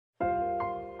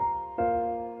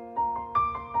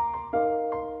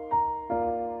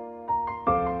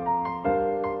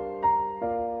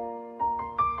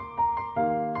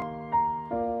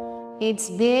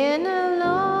It's been a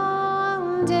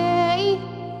long day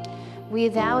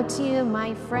without you,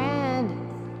 my friend,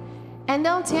 and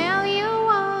I'll tell you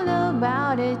all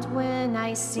about it when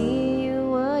I see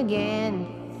you again.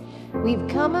 We've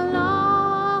come a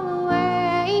long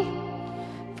way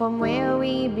from where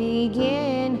we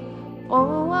begin.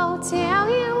 Oh, I'll tell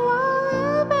you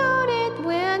all about it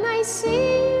when I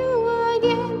see you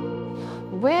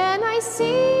again. When I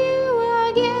see you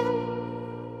again.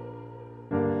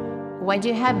 Why'd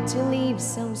you have to leave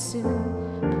so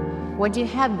soon? Why'd you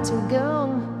have to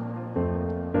go?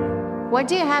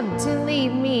 Why'd you have to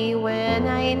leave me when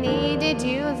I needed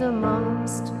you the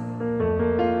most?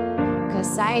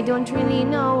 'Cause I don't really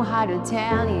know how to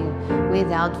tell you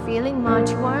without feeling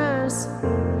much worse.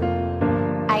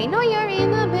 I know you're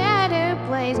in a better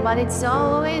place, but it's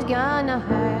always gonna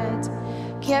hurt.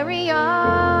 Carry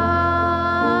on.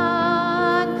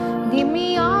 Give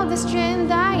me all the strength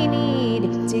I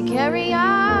need to carry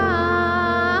on.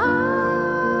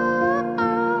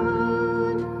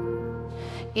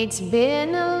 It's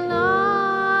been a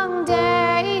long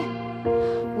day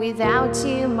without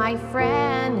you, my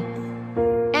friend,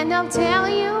 and I'll tell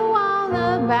you all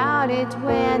about it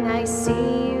when I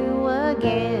see you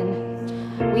again.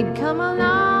 We've come a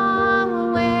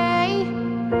long way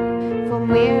from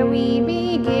where we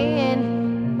begin.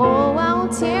 Oh, I'll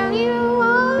tell you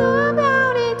all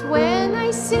about it when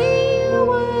I see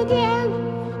you again.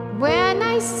 When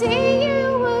I see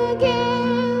you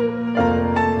again.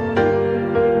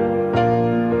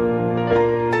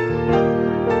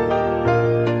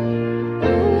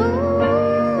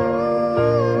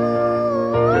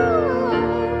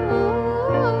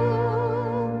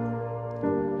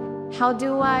 How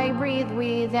do I breathe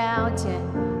without you?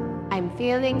 I'm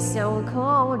feeling so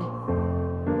cold.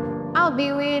 I'll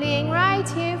be waiting right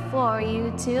here for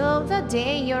you till the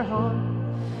day you're home.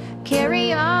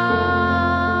 Carry on.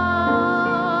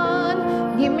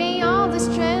 Give me all the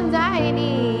strength I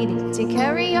need to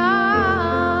carry on.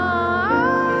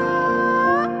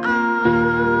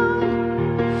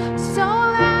 So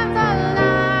let the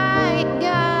light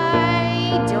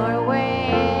guide your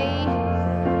way.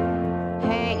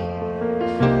 Hey,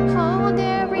 hold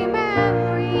every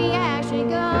memory as you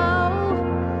go,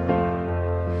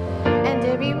 and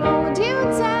every road you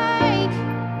take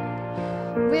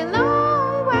will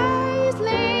always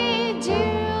lead you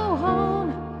home.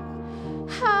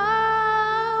 Home.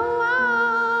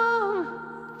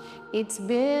 It's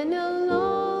been a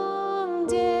long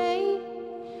day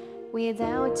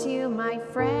without you, my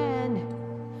friend,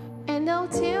 and I'll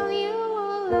tell you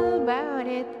all about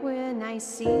it when I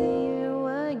see you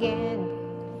again.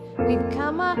 We've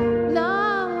come a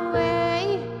long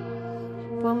way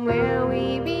from where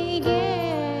we began.